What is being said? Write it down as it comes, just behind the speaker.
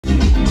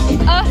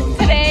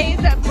today's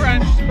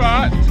brunch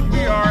spot.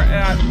 We are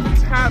at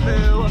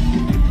Taboo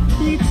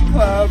Beach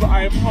Club.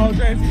 I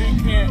apologize if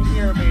you can't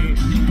hear me.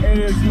 It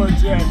is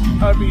legit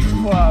a beach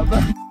club.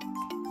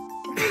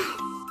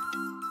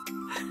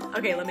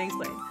 Okay, let me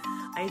explain.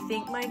 I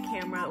think my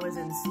camera was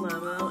in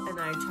slow-mo and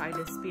I tried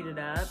to speed it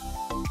up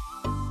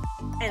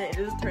and it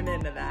just turned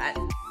into that.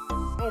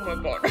 Oh my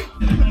god.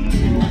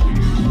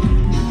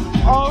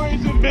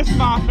 Always with Miss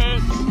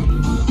Moffat.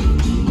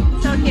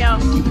 So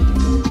cute.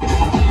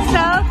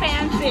 So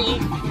fancy.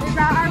 We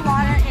brought our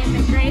water in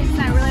the grapes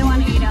and I really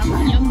want to eat them.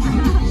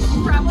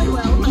 Probably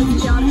will,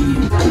 let's be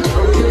honest.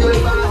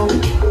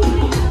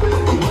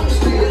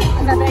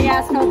 It's a big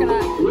ass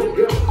coconut.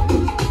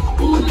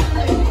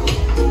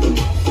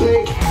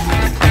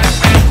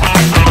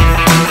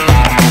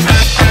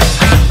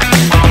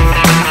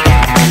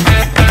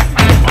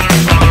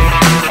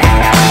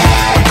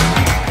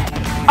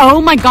 Oh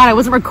my god, I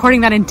wasn't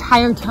recording that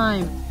entire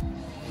time.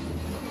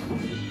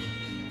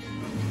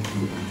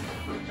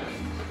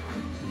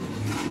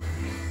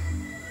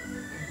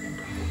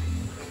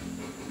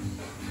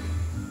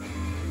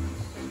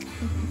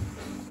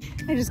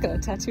 I just got a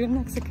tattoo in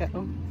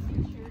Mexico.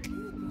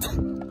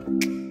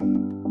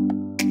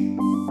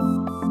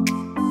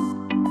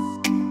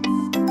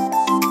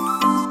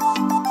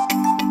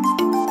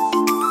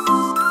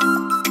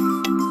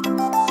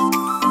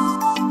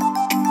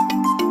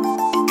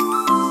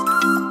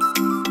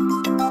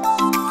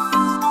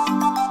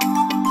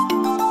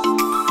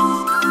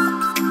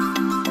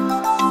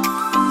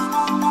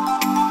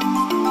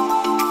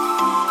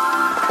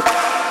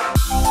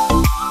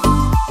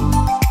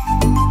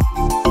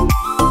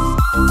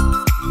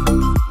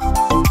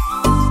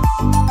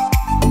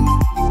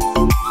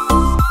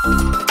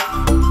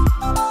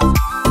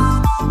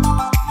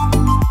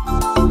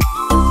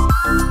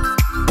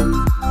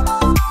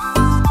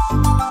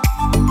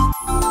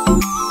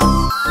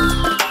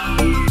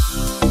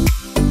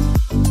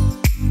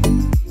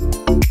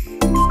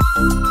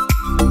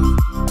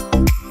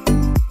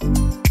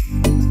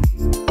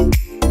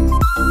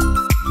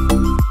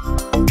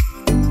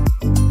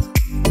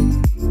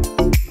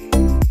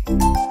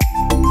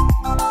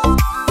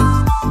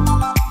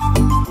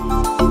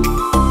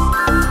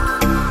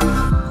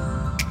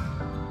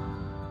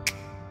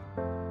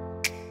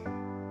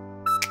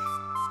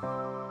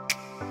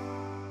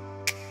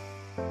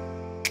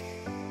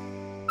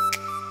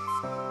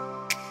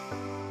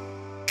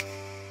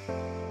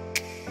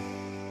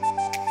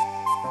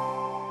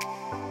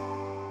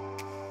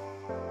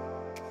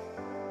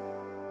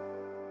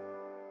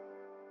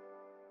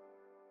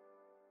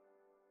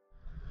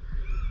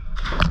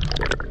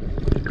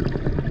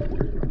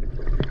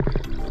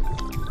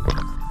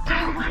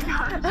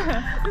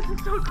 This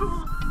is so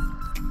cool.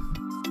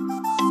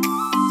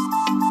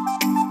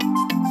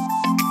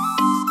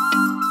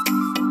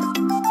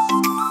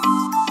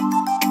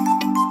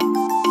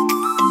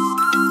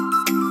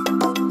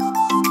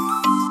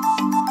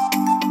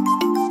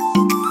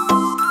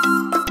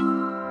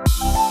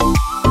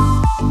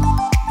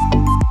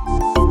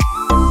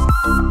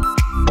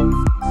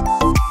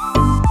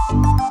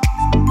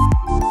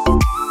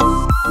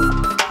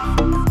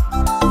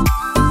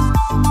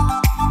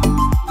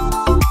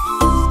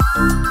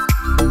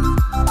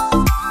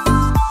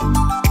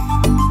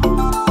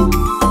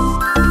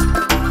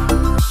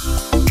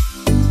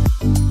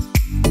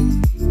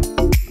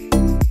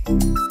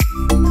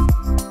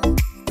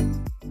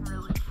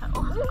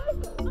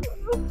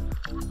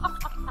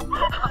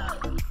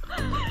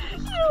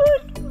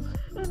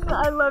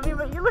 I love you,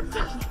 but you look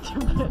so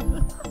stupid.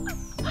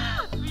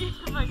 Me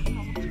and my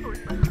small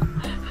torso.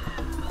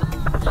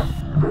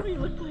 We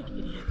look like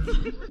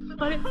idiots.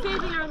 But it's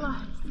saving our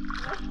lives.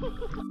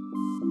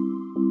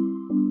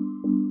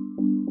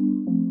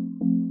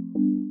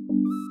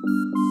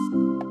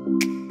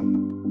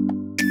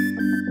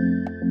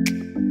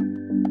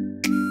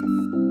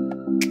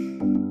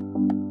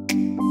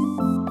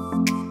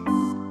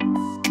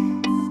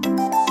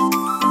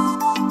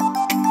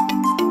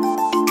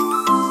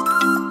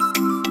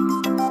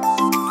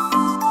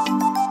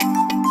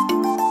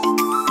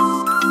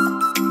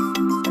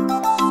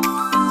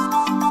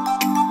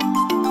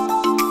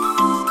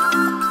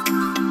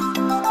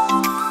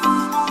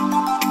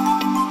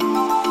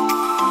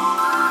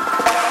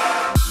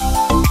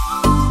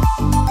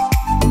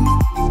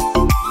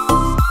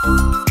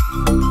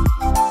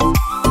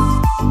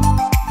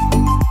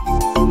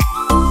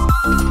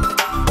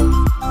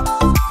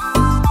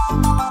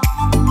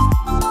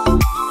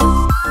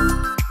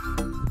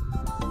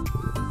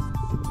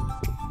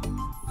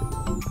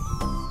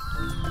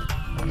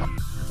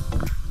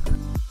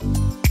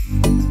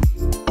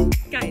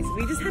 Guys,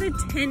 we just had a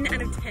 10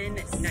 out of 10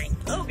 night.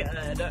 Oh good.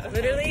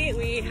 Literally,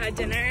 we had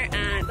dinner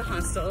at the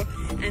hostel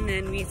and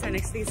then we sat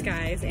next to these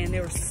guys and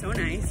they were so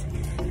nice.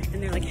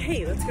 And they're like,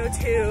 hey, let's go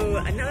to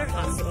another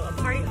hostel, a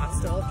party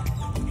hostel.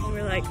 And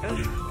we're like, oh,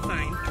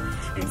 fine.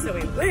 And so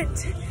we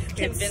went.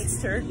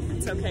 Convinced her.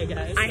 It's okay,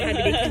 guys. I had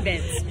to be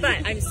convinced.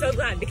 But I'm so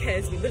glad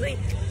because we really...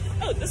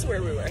 Oh, this is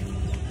where we were.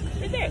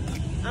 Right there.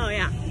 Oh,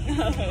 yeah.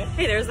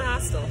 Hey, there's the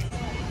hostel.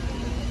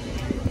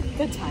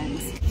 Good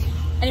times.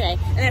 Anyway,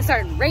 and then it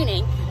started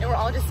raining, and we're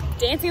all just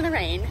dancing in the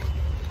rain.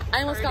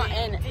 I almost got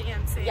in.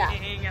 Dancing.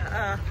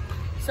 Yeah.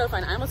 So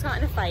fun. I almost got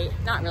in a fight.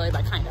 Not really,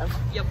 but kind of.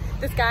 Yep.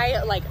 This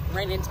guy like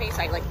ran into me,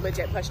 so I like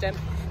legit pushed him,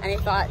 and he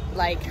thought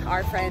like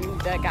our friend,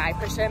 the guy,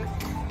 pushed him,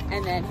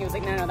 and then he was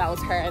like, no, that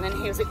was her, and then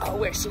he was like, oh,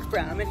 where's she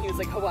from? And he was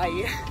like,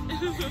 Hawaii.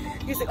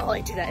 He's like, oh,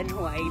 I do that in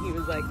Hawaii. And he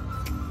was like,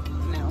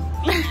 no.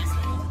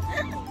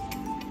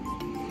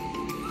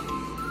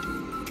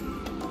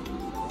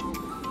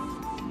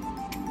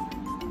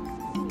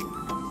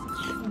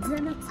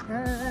 Dinner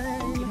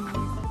time.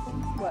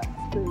 What?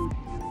 Food.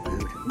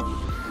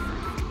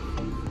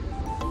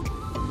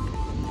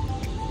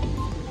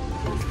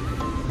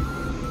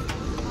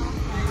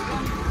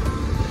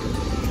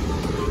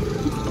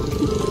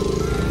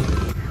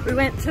 We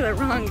went to the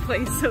wrong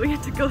place, so we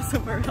had to go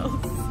somewhere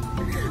else.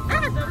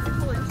 That was a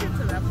cool intro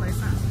to that place,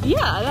 huh?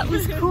 Yeah, that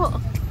was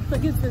cool.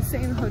 Like it's the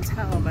same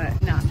hotel,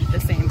 but not the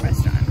same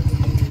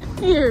restaurant.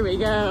 Here we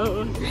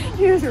go.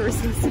 Here's where we're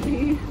supposed to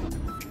be.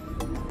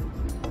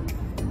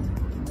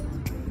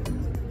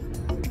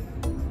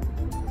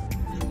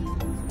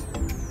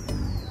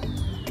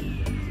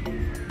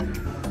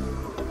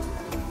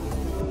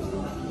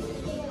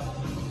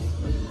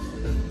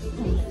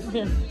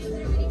 Here.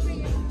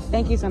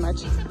 Thank you so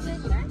much.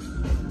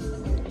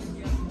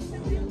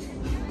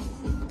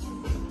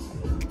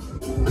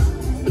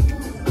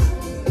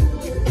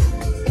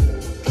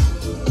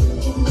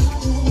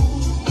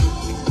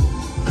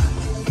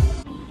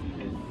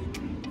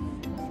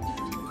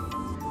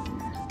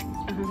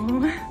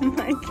 Oh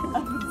my god,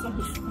 I'm so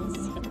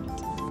scared.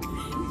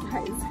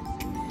 Guys,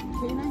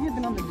 Kate and I have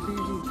been on the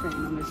bougie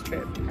train on this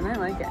trip, and I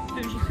like it.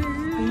 Bougie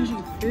food.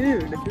 Bougie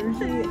food.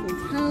 Bougie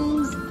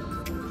hotels.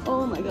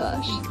 Oh my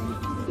gosh.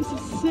 This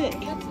is sick.